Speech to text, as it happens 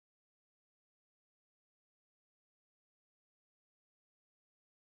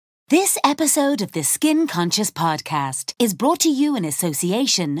This episode of the Skin Conscious podcast is brought to you in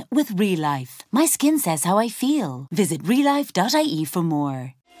association with Real Life. My skin says how I feel. Visit reallife.ie for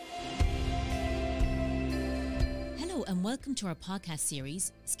more. Hello and welcome to our podcast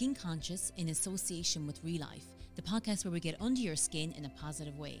series, Skin Conscious in association with Real Life, the podcast where we get under your skin in a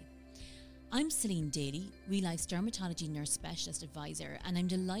positive way. I'm Celine Daly, Real Life's dermatology nurse specialist advisor, and I'm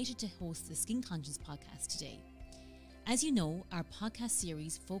delighted to host the Skin Conscious podcast today. As you know, our podcast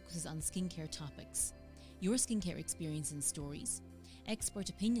series focuses on skincare topics, your skincare experience and stories, expert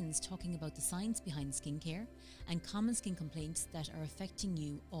opinions talking about the science behind skincare, and common skin complaints that are affecting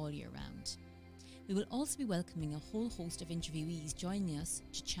you all year round. We will also be welcoming a whole host of interviewees joining us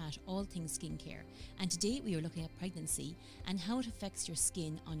to chat all things skincare. And today we are looking at pregnancy and how it affects your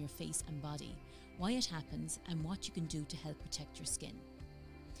skin on your face and body, why it happens, and what you can do to help protect your skin.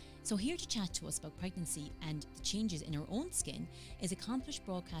 So here to chat to us about pregnancy and the changes in her own skin is accomplished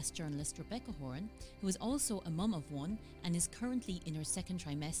broadcast journalist Rebecca Horan, who is also a mum of one and is currently in her second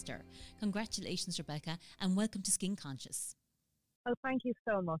trimester. Congratulations, Rebecca, and welcome to Skin Conscious. Oh, thank you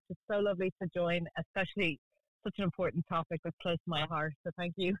so much. It's so lovely to join, especially such an important topic that's close to my heart. So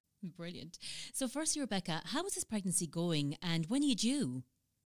thank you. Brilliant. So firstly, Rebecca, how is this pregnancy going and when are you due?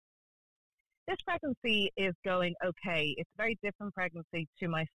 This pregnancy is going okay. It's a very different pregnancy to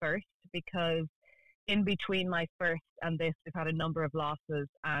my first because in between my first and this, we've had a number of losses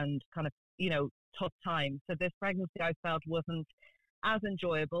and kind of, tough times. So this pregnancy I felt wasn't as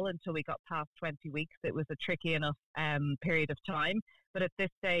enjoyable until we got past 20 weeks. It was a tricky enough period of time. But at this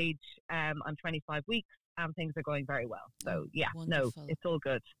stage, I'm 25 weeks and things are going very well. So Wonderful. it's all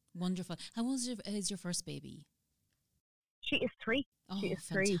good. Wonderful. How old is your first baby? She is 3. Oh, she is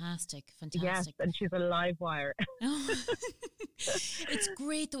fantastic. 3. Yes, and she's a live wire. Oh. It's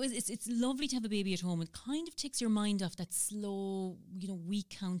great though. It's lovely to have a baby at home. It kind of takes your mind off that slow,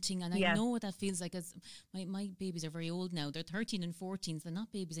 week counting. And I know what that feels like, as my babies are very old now. They're 13 and 14, so they're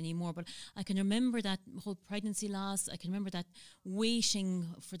not babies anymore. But I can remember that whole pregnancy loss. I can remember that waiting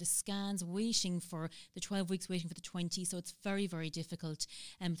for the scans, waiting for the 12 weeks, waiting for the 20. So it's very, very difficult.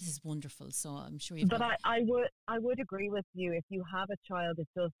 And this is wonderful. So I'm sure you've But I would agree with you. If you have a child, it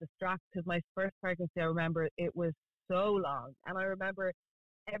does distract, because my first pregnancy, I remember it was so long, and I remember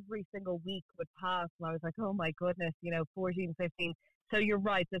every single week would pass and I was like, oh my goodness, 14, 15. So you're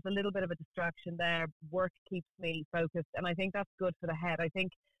right, there's a little bit of a distraction there. Work keeps me focused, and I think that's good for the head. I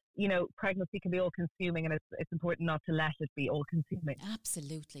think pregnancy can be all consuming, and it's important not to let it be all consuming.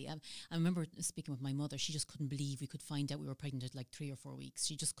 Absolutely. I remember speaking with my mother. She just couldn't believe we could find out we were pregnant at like 3 or 4 weeks.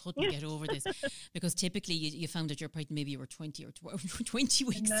 She just couldn't get over this, because typically you found out you're pregnant, maybe you were 20 or 20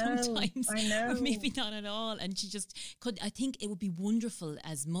 weeks sometimes. I know. Or maybe not at all. And she just could. I think it would be wonderful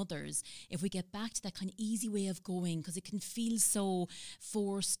as mothers if we get back to that kind of easy way of going, because it can feel so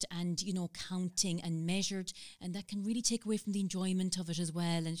forced and, counting and measured, and that can really take away from the enjoyment of it as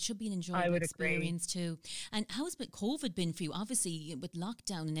well. And should be an enjoyable experience too. And how has COVID been for you? Obviously, with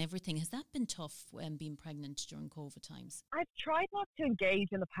lockdown and everything, has that been tough being pregnant during COVID times? I've tried not to engage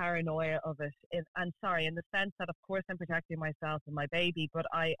in the paranoia of it, in the sense that, of course, I'm protecting myself and my baby, but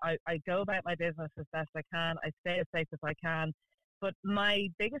I go about my business as best I can. I stay as safe as I can. But my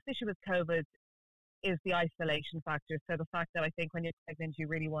biggest issue with COVID is the isolation factor. So the fact that I think when you're pregnant, you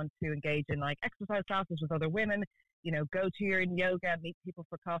really want to engage in like exercise classes with other women, go to your yoga, meet people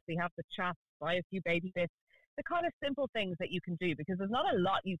for coffee, have the chat, buy a few baby bits, the kind of simple things that you can do, because there's not a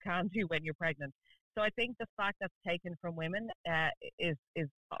lot you can do when you're pregnant. So I think the fact that's taken from women is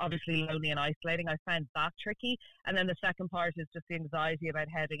obviously lonely and isolating. I found that tricky. And then the second part is just the anxiety about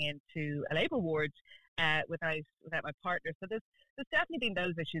heading into a labour ward without my partner. So there's definitely been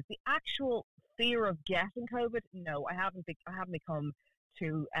those issues. The actual fear of getting COVID, no, I haven't become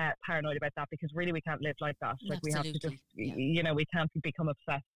too paranoid about that, because really we can't live like that. Like Absolutely. we have to just, we can't become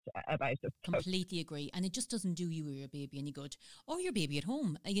obsessed about it. Completely agree. And it just doesn't do you or your baby any good, or your baby at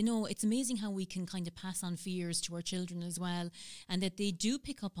home. It's amazing how we can kind of pass on fears to our children as well, and that they do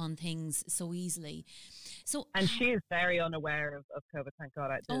pick up on things so easily. And she is very unaware of COVID, thank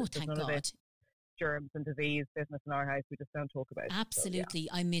God. Thank God. Germs and disease business in our house, we just don't talk about it. Absolutely.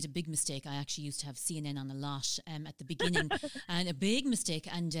 So, I made a big mistake. I actually used to have CNN on a lot at the beginning, and a big mistake.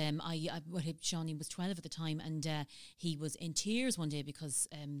 And Shawnee was 12 at the time, and he was in tears one day because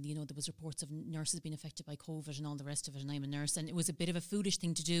there was reports of nurses being affected by COVID and all the rest of it, and I'm a nurse, and it was a bit of a foolish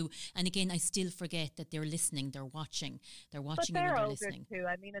thing to do. And again, I still forget that they're listening, they're watching but and they're they're older listening too.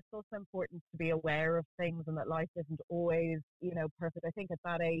 I mean, it's also important to be aware of things, and that life isn't always perfect. I think at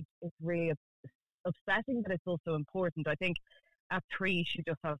that age it's really upsetting, but it's also important. I think at 3, she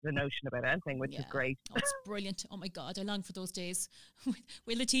just has the notion about anything, which is great. Oh, it's brilliant. Oh my God, I long for those days.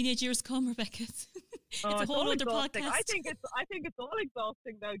 Will the teenage years come, Rebecca? It's a whole other exhausting. podcast. I think it's all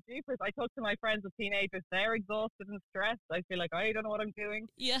exhausting though. Jeepers! I talk to my friends with teenagers; they're exhausted and stressed. I feel like I don't know what I'm doing.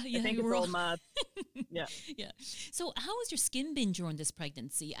 Yeah. I think it's all mad. Yeah. So, how has your skin been during this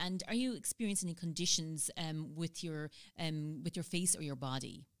pregnancy, and are you experiencing any conditions with your face or your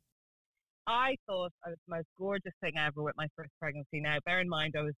body? I thought I was the most gorgeous thing ever with my first pregnancy. Now, bear in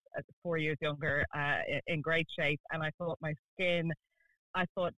mind, I was 4 years younger, in great shape, and I thought my skin. I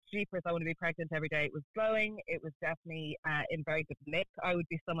thought, jeepers, I want to be pregnant every day. It was glowing. It was definitely in very good nick. I would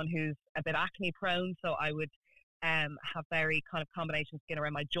be someone who's a bit acne prone, so I would have very kind of combination skin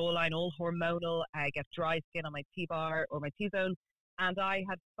around my jawline, all hormonal. I get dry skin on my T-bar or my T-zone, and I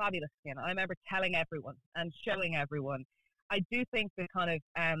had fabulous skin. I remember telling everyone and showing everyone. I do think the kind of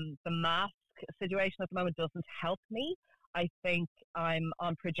the mask situation at the moment doesn't help me. I think I'm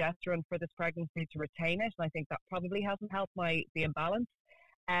on progesterone for this pregnancy to retain it, and I think that probably hasn't helped the imbalance.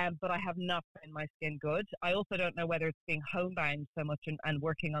 But I have not found my skin good. I also don't know whether it's being homebound so much and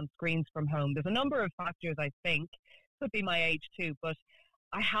working on screens from home. There's a number of factors, I think. Could be my age too, but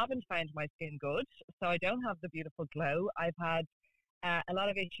I haven't found my skin good. So I don't have the beautiful glow. I've had a lot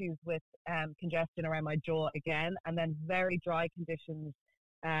of issues with congestion around my jaw again, and then very dry conditions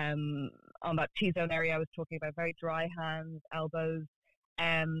on that T-zone area I was talking about, very dry hands, elbows.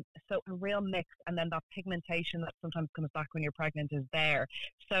 So a real mix, and then that pigmentation that sometimes comes back when you're pregnant is there.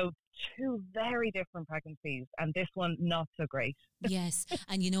 So 2 very different pregnancies, and this one not so great. Yes,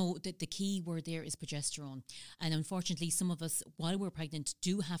 and the key word there is progesterone, and unfortunately some of us while we're pregnant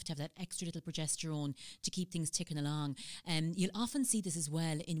do have to have that extra little progesterone to keep things ticking along. You'll often see this as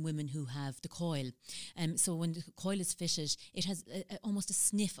well in women who have the coil. So when the coil is fitted, it has almost a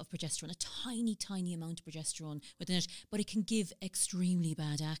sniff of progesterone, a tiny amount of progesterone within it, but it can give extremely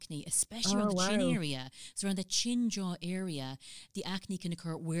bad acne, especially around the chin area. So around the chin jaw area, the acne can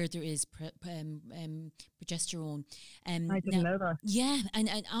occur where there is progesterone. I didn't know that. Yeah, and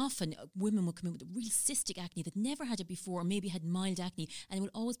often women will come in with real cystic acne that never had it before, or maybe had mild acne, and it will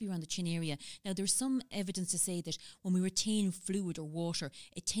always be around the chin area. Now, there's some evidence to say that when we retain fluid or water,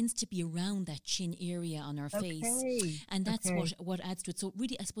 it tends to be around that chin area on our face, and that's what adds to it. So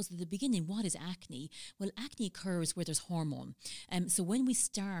really, I suppose at the beginning, what is acne? Well, acne occurs where there's hormone. So when we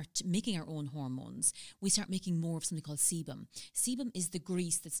start making our own hormones, we start making more of something called sebum. Sebum is the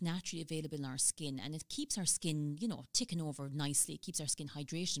grease that's naturally available in our skin, and it keeps our skin, ticking over nicely. It keeps our skin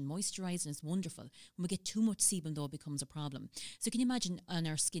hydrated and moisturized, and it's wonderful. When we get too much sebum, though, it becomes a problem. So can you imagine on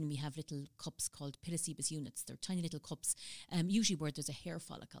our skin we have little cups called pilosebus units. They're tiny little cups, usually where there's a hair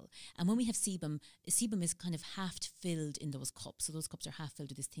follicle. And when we have sebum is kind of half filled in those cups. So those cups are half filled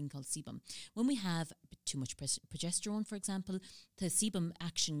with this thing called sebum. When we have too much progesterone, for example, the sebum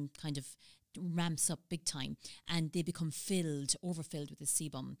action kind of ramps up big time, and they become overfilled with the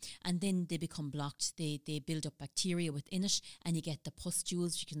sebum, and then they become blocked. They build up bacteria within it, and you get the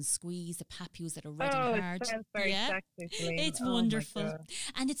pustules you can squeeze, the papules that are red and hard. It sounds very sexy, Celine. It's wonderful,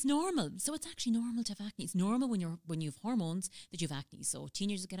 and it's normal. So it's actually normal to have acne. It's normal when you have hormones that you have acne. So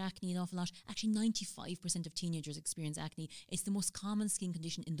teenagers get acne an awful lot. Actually, 95% of teenagers experience acne. It's the most common skin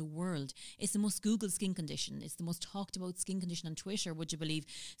condition in the world. It's the most Googled skin condition. It's the most talked about skin condition on Twitter, would you believe?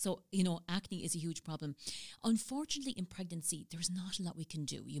 So, acne is a huge problem. Unfortunately, in pregnancy, there's not a lot we can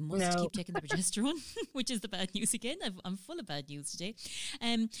do. You must keep taking the progesterone, which is the bad news again. I'm full of bad news today.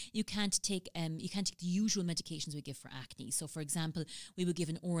 You can't take the usual medications we give for acne. So, for example, we would give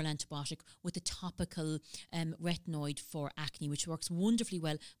an oral antibiotic with a topical retinoid for acne, which works wonderfully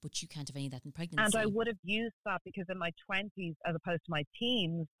well, but you can't have any of that in pregnancy. And I would have used that because in my 20s, as opposed to my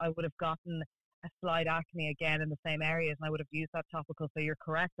teens, I would have gotten a slight acne again in the same areas, and I would have used that topical. So you're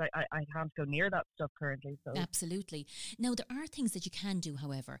correct. I can't go near that stuff currently. So absolutely. Now, there are things that you can do,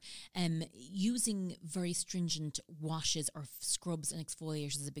 however. Using very stringent washes or scrubs and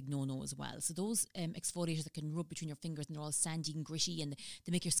exfoliators is a big no-no as well. So those exfoliators that can rub between your fingers and they're all sandy and gritty and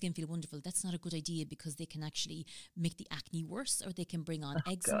they make your skin feel wonderful, that's not a good idea because they can actually make the acne worse, or they can bring on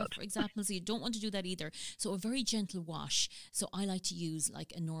eczema, for example. So you don't want to do that either. So a very gentle wash. So I like to use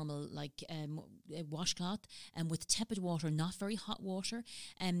like a normal a washcloth and with tepid water, not very hot water,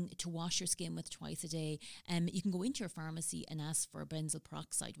 to wash your skin with twice a day. You can go into your pharmacy and ask for benzoyl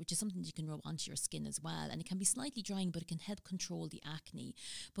peroxide, which is something you can rub onto your skin as well, and it can be slightly drying, but it can help control the acne.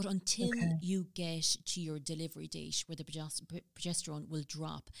 But until you get to your delivery date where the progesterone will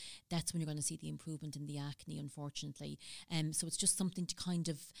drop, that's when you're going to see the improvement in the acne, unfortunately. So it's just something to kind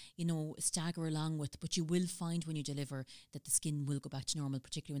of stagger along with, but you will find when you deliver that the skin will go back to normal,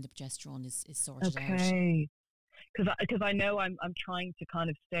 particularly when the progesterone is sorted out. because I know I'm trying to kind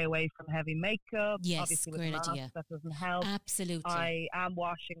of stay away from heavy makeup. Yes, Obviously with great the mask, idea. that doesn't help. Absolutely. I am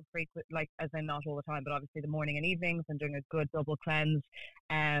washing frequent, like as in not all the time, but obviously the morning and evenings, and doing a good double cleanse.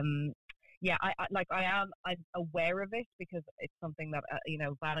 Yeah, I'm aware of it, because it's something that,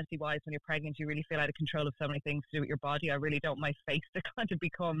 vanity wise, when you're pregnant, you really feel out of control of so many things to do with your body. I really don't want my face to kind of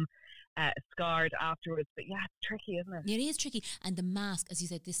become scarred afterwards. But yeah, it's tricky, isn't it? It is tricky. And the mask, as you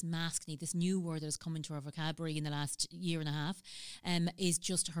said, this maskne, this new word that has come into our vocabulary in the last year and a half, is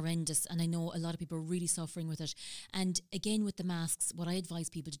just horrendous. And I know a lot of people are really suffering with it. And again, with the masks, what I advise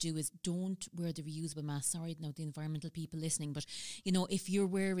people to do is don't wear the reusable mask. Sorry, now the environmental people listening, but if you're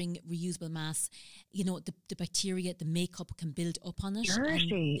wearing reusable masks, the bacteria, the makeup can build up on it.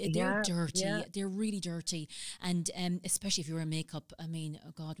 Dirty. And they're dirty. Yeah. They're really dirty. And especially if you're wearing makeup, I mean,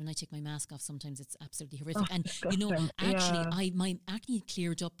 oh God, when I take my mask off, sometimes it's absolutely horrific. And disgusting. actually, my acne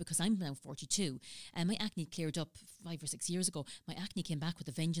cleared up, because I'm now 42, and my acne cleared up 5 or 6 years ago. My acne came back with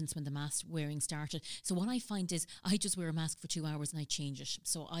a vengeance when the mask wearing started. So what I find is I just wear a mask for 2 hours and I change it.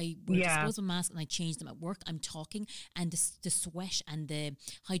 So I wear a disposable mask and I change them at work. I'm talking, and the sweat and the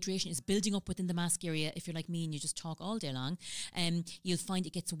hydration is building up within the mask area. If you're like me and you just talk all day long, you'll find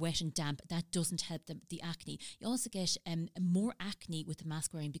it gets wet and damp. That doesn't help the acne. You also get more acne with the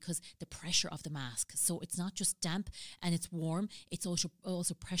mask wearing because the pressure of the mask. So it's not just damp and it's warm, it's also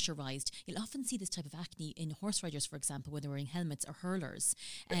pressurized. You'll often see this type of acne in horse riders, for example, when they're wearing helmets or hurlers.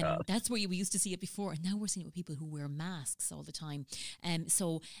 That's where we used to see it before, and now we're seeing it with people who wear masks all the time.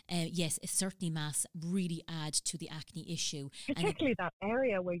 Yes, certainly masks really add to the acne issue. Particularly that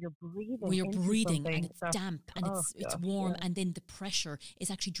area where you're breathing. And it's damp and it's warm, and then the pressure is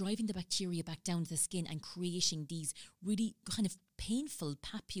actually driving the bacteria back down to the skin and creating these really kind of painful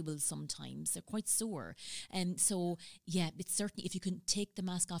papules sometimes. They're quite sore. So yeah, it's certainly, if you can take the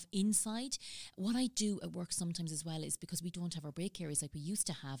mask off inside. What I do at work sometimes as well is, because we don't have our break areas like we used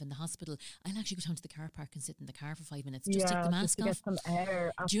to have in the hospital, I'll actually go down to the car park and sit in the car for 5 minutes. Just take the mask off. Just to get some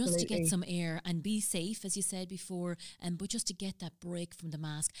air. Absolutely. Just to get some air and be safe, as you said before, but just to get that break from the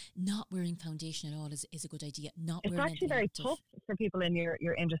mask. Not wearing foundation at all is a good idea. It's actually very tough for people in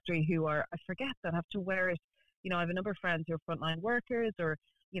your industry who are, I forget, that have to wear it. I have a number of friends who are frontline workers, or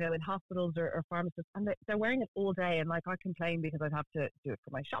in hospitals or pharmacists, and they're wearing it all day. And like, I complain because I'd have to do it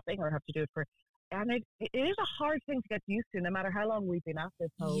for my shopping, or have to do it for, and it is a hard thing to get used to, no matter how long we've been at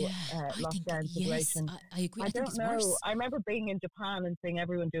this whole lockdown situation. Yes, I agree. I don't know. Worse. I remember being in Japan and seeing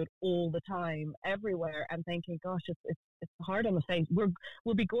everyone do it all the time, everywhere, and thinking, gosh, it's hard on the face.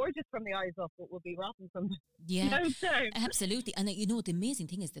 We'll be gorgeous from the eyes up, but we'll be rotten from the nose down. Absolutely. And the amazing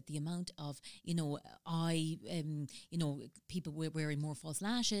thing is that the amount of people wearing more false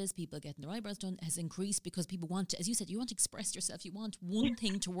lashes, people getting their eyebrows done, has increased, because people want to, as you said, you want to express yourself. You want one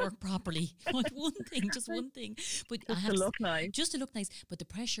thing to work properly. You want one thing, just one thing. But just to look nice. Just to look nice. But the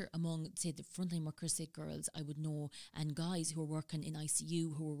pressure among, say, the frontline workers, say girls, I would know, and guys who are working in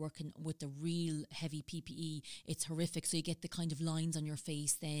ICU, who are working with the real heavy PPE, it's horrific. So you get the kind of lines on your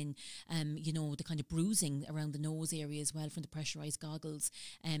face, then the kind of bruising around the nose area as well from the pressurized goggles.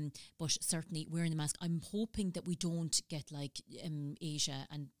 But certainly wearing the mask, I'm hoping that we don't get like Asia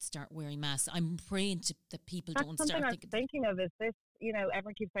and start wearing masks. I'm praying that people don't start thinking of is this,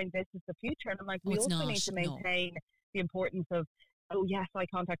 everyone keeps saying this is the future, and I'm like, we also need to maintain the importance of, oh yes, eye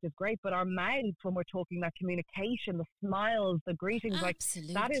contact is great, but our mouths, when we're talking, that communication, the smiles, the greetings,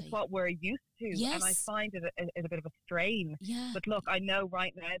 absolutely, like, that is what we're used to. Yes. And I find it a bit of a strain. Yeah. But look, I know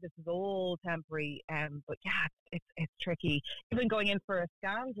right now this is all temporary, but yeah, it's tricky. Even going in for a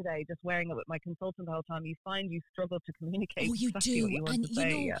scan today, just wearing it with my consultant the whole time, you find you struggle to communicate. Oh, you exactly do. What you want and to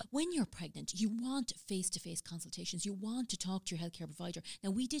say, when you're pregnant, you want face-to-face consultations. You want to talk to your healthcare provider.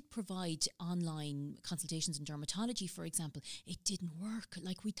 Now, we did provide online consultations in dermatology, for example. It didn't work.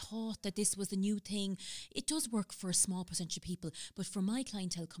 Like, we thought that this was the new thing. It does work for a small percentage of people, but for my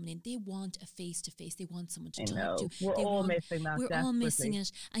clientele coming in, they want a face-to-face. They want someone to talk to. We're all missing that. We're all missing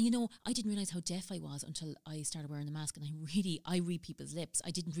it. And I didn't realise how deaf I was until I started wearing the mask, and I read people's lips.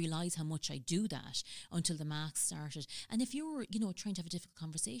 I didn't realise how much I do that until the mask started. And if you're, trying to have a difficult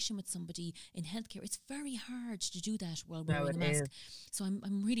conversation with somebody in healthcare, it's very hard to do that while wearing the mask. So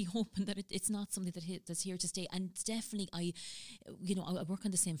I'm really hoping that it's not something that's here to stay. And definitely, I work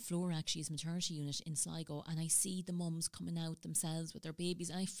on the same floor actually as maternity unit in Sligo, and I see the mums coming out themselves with their babies,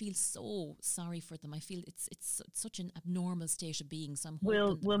 and I feel so sorry for them. I feel it's such an abnormal state of being. So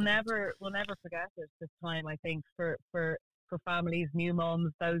we'll never forget this time. I think for families, new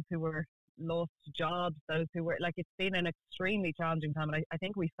mums, those who were lost jobs, those who were, like, it's been an extremely challenging time, and I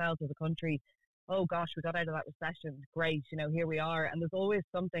think we felt as a country oh gosh, we got out of that recession, great, here we are. And there's always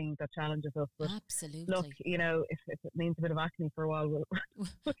something that challenges us. But absolutely. look, if it means a bit of acne for a while,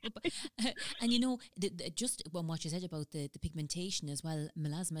 and just what you said about the pigmentation as well,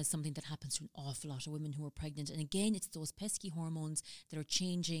 melasma is something that happens to an awful lot of women who are pregnant. And again, it's those pesky hormones that are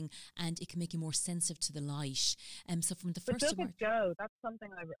changing, and it can make you more sensitive to the light. So from the first of March, that's something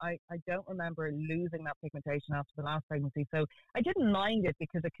I don't remember losing that pigmentation after the last pregnancy. So I didn't mind it,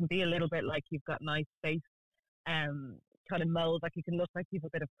 because it can be a little bit like you've got nice face kind of mold, like you can look like you've a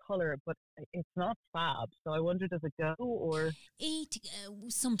bit of colour, but it's not fab. So I wonder, does it go, or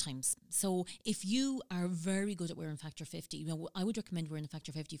sometimes. So if you are very good at wearing factor 50, I would recommend wearing the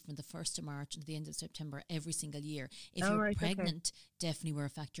factor 50 from the 1st of March to the end of September every single year. If you're pregnant, definitely wear a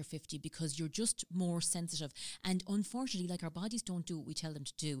factor 50, because you're just more sensitive. And unfortunately, like, our bodies don't do what we tell them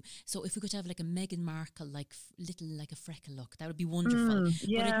to do. So if we could have like a Meghan Markle, like a freckle look, that would be wonderful.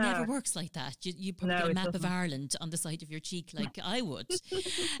 But it never works like that. You probably get a map of Ireland on the side of your cheek, like I would.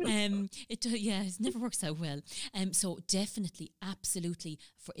 It never works out well. So definitely, absolutely,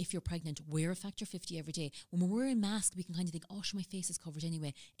 for if you're pregnant, wear a factor 50 every day. When we're wearing masks, we can kind of think, oh, sure, my face is covered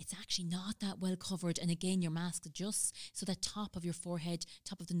anyway. It's actually not that well covered. And again, your mask adjusts so that top of your forehead,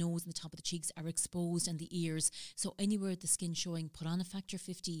 top of the nose, and the top of the cheeks are exposed, and the ears. So anywhere the skin showing, put on a factor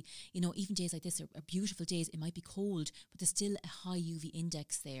 50. Even days like this are beautiful days. It might be cold, but there's still a high UV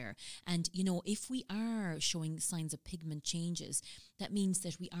index there. And if we are showing signs of pigment changes, that means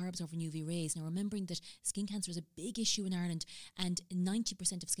that we are absorbing UV rays. Now, remembering that skin cancer is a big issue in Ireland, and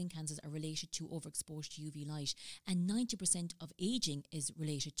 90% of skin cancers are related to overexposure to UV light, and 90% of aging is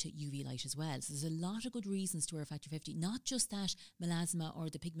related to UV light as well. So there's a lot of good reasons to wear factor 50, not just that melasma or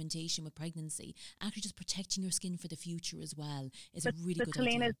the pigmentation with pregnancy, actually just protecting your skin for the future as well is a really good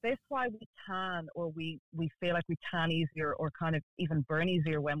Colleen, idea. Is this why we tan, or we feel like we tan easier, or kind of even burn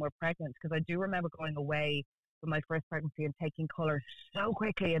easier when we're pregnant? Because I do remember going away with my first pregnancy and taking colour so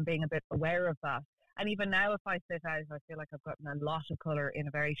quickly and being a bit aware of that. And even now, if I sit out, I feel like I've gotten a lot of colour in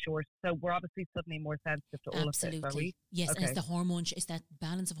a very short. So we're obviously suddenly more sensitive to all of this, are we? Yes, and it's the hormone, it's that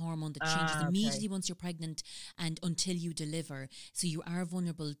balance of hormone that changes immediately once you're pregnant and until you deliver. So you are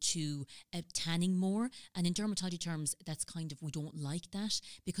vulnerable to tanning more. And in dermatology terms, that's kind of, we don't like that,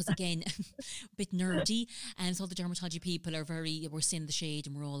 because again, a bit nerdy. And so the dermatology people are we're staying in the shade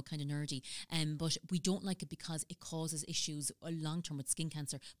and we're all kind of nerdy. But we don't like it because it causes issues long term with skin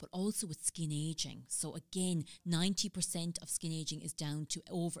cancer, but also with skin aging. So again, 90% of skin aging is down to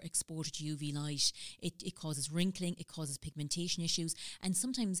overexposure to UV light. It causes wrinkling, it causes pigmentation issues, and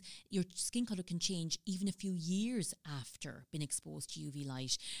sometimes your skin colour can change even a few years after being exposed to UV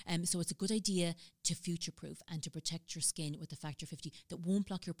light. So it's a good idea to future-proof and to protect your skin with the factor 50 that won't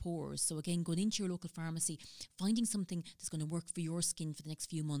block your pores. So again, going into your local pharmacy, finding something that's going to work for your skin for the next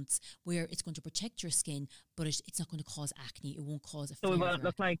few months, where it's going to protect your skin, but it's not going to cause acne. It won't cause a flare. So we won't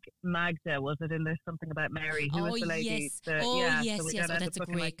look like Magda, was it, in this Something About Mary? Who was the lady? Yes. Yes. That's a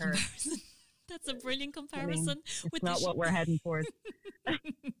great comparison. That's a brilliant comparison. It's not what we're heading for. No,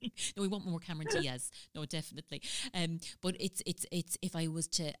 we want more Cameron Diaz. No, definitely. But it's if I was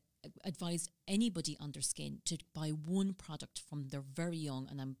to advise anybody on their skin to buy one product from they're very young,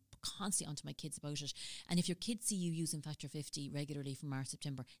 and I'm constantly onto my kids about it, and if your kids see you using factor 50 regularly from March,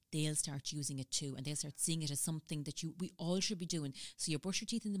 September, they'll start using it too, and they'll start seeing it as something that we all should be doing. So you brush your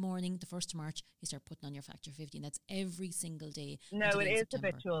teeth in the morning, the 1st of March, you start putting on your factor 50, and that's every single day. No, it is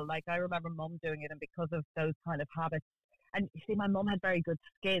habitual. Like, I remember Mum doing it, and because of those kind of habits, and you see, my mum had very good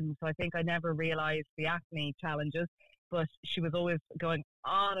skin, so I think I never realised the acne challenges, but she was always going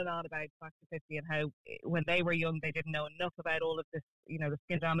on and on about factor 50 and how when they were young they didn't know enough about all of this, the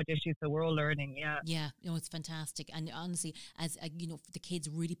skin damage issues. So we're all learning. It's fantastic. And honestly, as the kids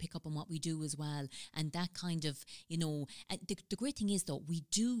really pick up on what we do as well, and that kind of and the great thing is, though, we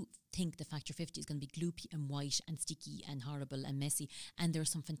do think the factor 50 is going to be gloopy and white and sticky and horrible and messy, and there are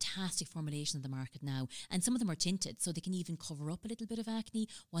some fantastic formulations on the market now, and some of them are tinted, so they can even cover up a little bit of acne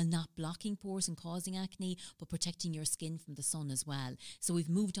while not blocking pores and causing acne, but protecting your skin from the sun as well. So we've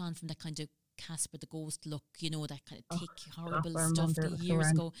moved on from that kind of Casper the Ghost look, that kind of thick, horrible stuff years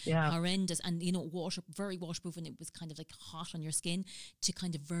ago, horrendous, and very waterproof, and it was kind of like hot on your skin, to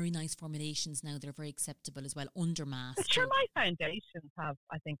kind of very nice formulations now that are very acceptable as well, under mask. Sure, my foundations have,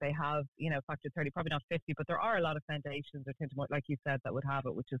 I think they have, factor 30, probably not 50, but there are a lot of foundations or tinted, like you said, that would have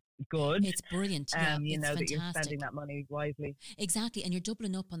it, which is good. It's brilliant. It's that fantastic. You're spending that money wisely. Exactly, and you're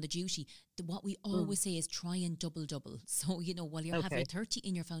doubling up on the duty. What we always say is try and double. So, while you're having 30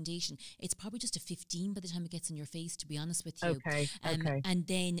 in your foundation, it's probably just a 15 by the time it gets on your face, to be honest with you. Okay. And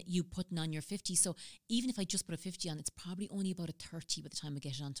then you putting on your 50. So even if I just put a 50 on, it's probably only about a 30 by the time I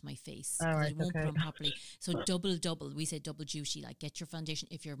get it onto my face. All right, I won't put okay. on properly. So double, we say double duty, like get your foundation.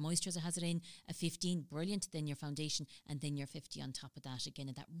 If your moisturizer has it in a 15, brilliant, then your foundation and then your 50 on top of that again.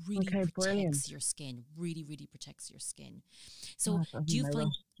 And that really protects your skin, really, really protects your skin. So do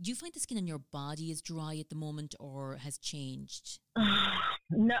you find the skin on your body is dry at the moment or has changed?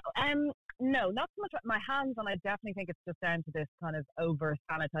 No, not so much. My hands, and I definitely think it's just down to this kind of over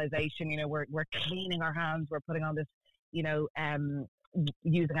sanitization. You know, we're cleaning our hands, we're putting on this, you know,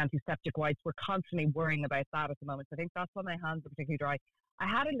 using antiseptic wipes. We're constantly worrying about that at the moment. So I think that's why my hands are particularly dry. I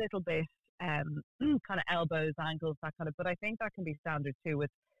had a little bit kind of elbows, ankles, that kind of, but I think that can be standard too with,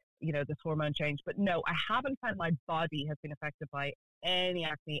 you know, this hormone change. But no, I haven't found my body has been affected by any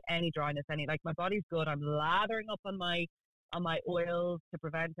acne, any dryness, like my body's good. I'm lathering up on my oils to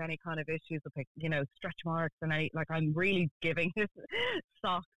prevent any kind of issues with, you know, stretch marks, and I'm really giving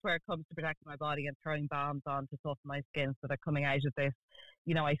socks where it comes to protecting my body and throwing balms on to soften my skin so that coming out of this,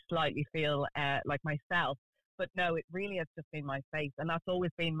 you know, I slightly feel like myself. But no, it really has just been my face, and that's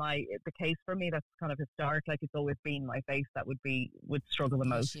always been the case for me. That's kind of historic. Like it's always been my face that would struggle the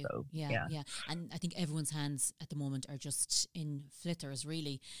most. So yeah. And I think everyone's hands at the moment are just in flitters,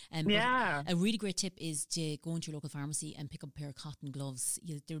 really. Yeah. A really great tip is to go into your local pharmacy and pick up a pair of cotton gloves.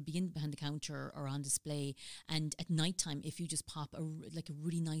 They'll be in behind the counter or on display. And at night time, if you just pop a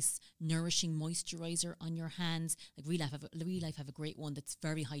really nice, nourishing moisturizer on your hands, like Real Life have a great one that's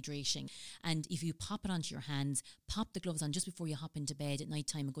very hydrating. And if you pop it onto your hands, pop the gloves on just before you hop into bed at night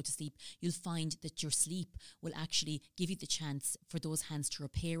time and go to sleep, you'll find that your sleep will actually give you the chance for those hands to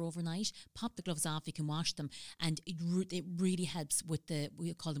repair overnight. Pop the gloves off, you can wash them, and it really helps with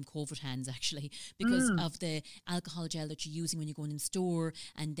we call them COVID hands actually, because of the alcohol gel that you're using when you're going in store,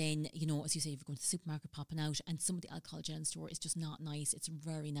 and then, you know, as you say, if you're going to the supermarket popping out, and some of the alcohol gel in store is just not nice. It's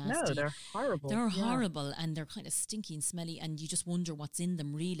very nasty. No, they're horrible. They're horrible, and they're kind of stinky and smelly, and you just wonder what's in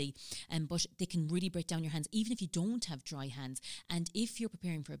them really. But they can really break down your hands, even if you don't have dry hands. And if you're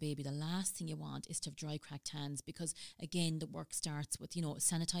preparing for a baby, the last thing you want is to have dry, cracked hands, because again, the work starts with, you know,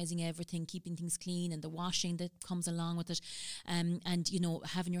 sanitizing everything, keeping things clean, and the washing that comes along with it. And you know,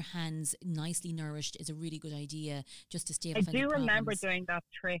 having your hands nicely nourished is a really good idea, just to stay. I do remember doing that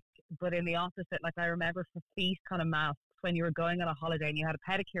trick, but in the opposite. Like I remember for feet kind of masks, when you were going on a holiday and you had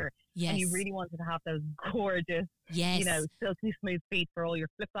a pedicure, and you really wanted to have those gorgeous, you know, silky smooth feet for all your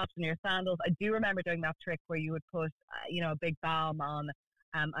flip-flops and your sandals. I do remember doing that trick where you would put, you know, a big balm on.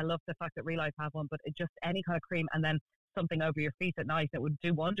 I love the fact that Real Life have one, but just any kind of cream and then something over your feet at night that would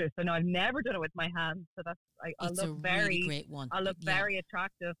do wonders. So no, I've never done it with my hands. So that's I look very great one. I look very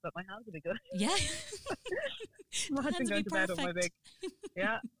attractive, but my hands would be good. Yeah. Imagine going to bed with my big,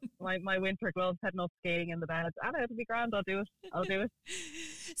 my winter gloves, heading up skiing in the bed. I know, it'll be grand. I'll do it.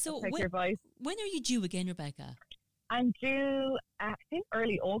 So I'll take your advice. When are you due again, Rebecca? I'm due, I think,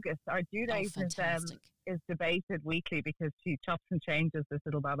 early August. Our due date is debated weekly because she chops and changes this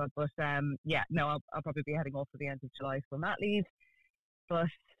little baba. But I'll probably be heading off at the end of July from that leave. But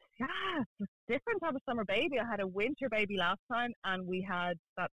yeah, it's different to have a summer baby. I had a winter baby last time, and we had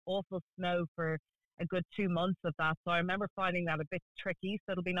that awful snow for a good 2 months of that. So I remember finding that a bit tricky.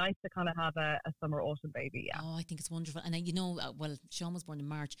 So it'll be nice to kind of have a summer autumn baby. Yeah. Oh, I think it's wonderful. And you know, well, Sean was born in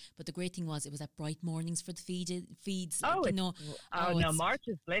March, but the great thing was it was at bright mornings for the feeds. March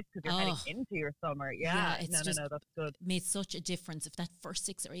is bliss because you're heading into your summer. Yeah. No, that's good. It made such a difference. If that first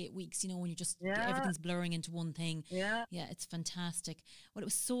 6 or 8 weeks, you know, when you're just everything's blurring into one thing. Yeah. Yeah, it's fantastic. Well, it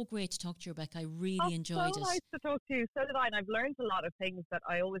was so great to talk to you, Rebecca. I really enjoyed it. So nice to talk to you. So did I. And I've learned a lot of things that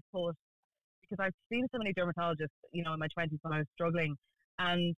I always thought, because I've seen so many dermatologists, you know, in my 20s when I was struggling,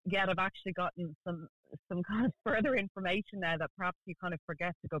 and yet I've actually gotten some kind of further information now that perhaps you kind of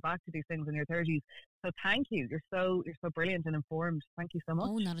forget to go back to these things in your 30s. So thank you. You're so brilliant and informed. Thank you so much.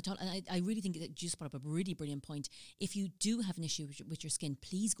 Oh, not at all. And I really think that you just brought up a really brilliant point. If you do have an issue with your skin,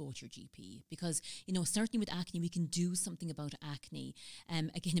 please go to your GP, because, you know, certainly with acne, we can do something about acne.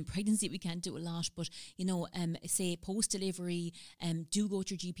 Again, in pregnancy, we can't do a lot, but, you know, say post-delivery, do go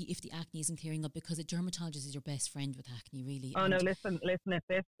to your GP if the acne isn't clearing up, because a dermatologist is your best friend with acne, really. Oh, no, listen, if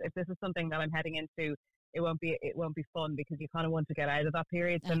this is something that I'm heading into, it won't be fun, because you kind of want to get out of that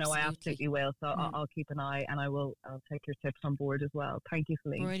period. So no, I absolutely will. So I'll keep an eye, and I'll take your tips on board as well. Thank you,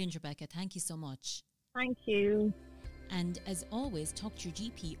 Celine. Brilliant, Rebecca. Thank you so much. Thank you. And as always, talk to your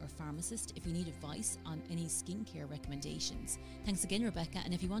GP or pharmacist if you need advice on any skincare recommendations. Thanks again, Rebecca.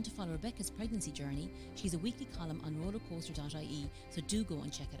 And if you want to follow Rebecca's pregnancy journey, she's a weekly column on rollercoaster.ie, so do go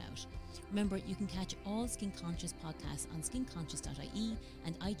and check it out. Remember, you can catch all Skin Conscious podcasts on skinconscious.ie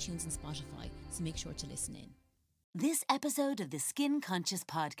and iTunes and Spotify, so make sure to listen in. This episode of the Skin Conscious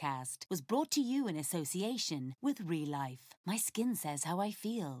podcast was brought to you in association with Real Life. My skin says how I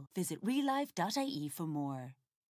feel. Visit reallife.ie for more.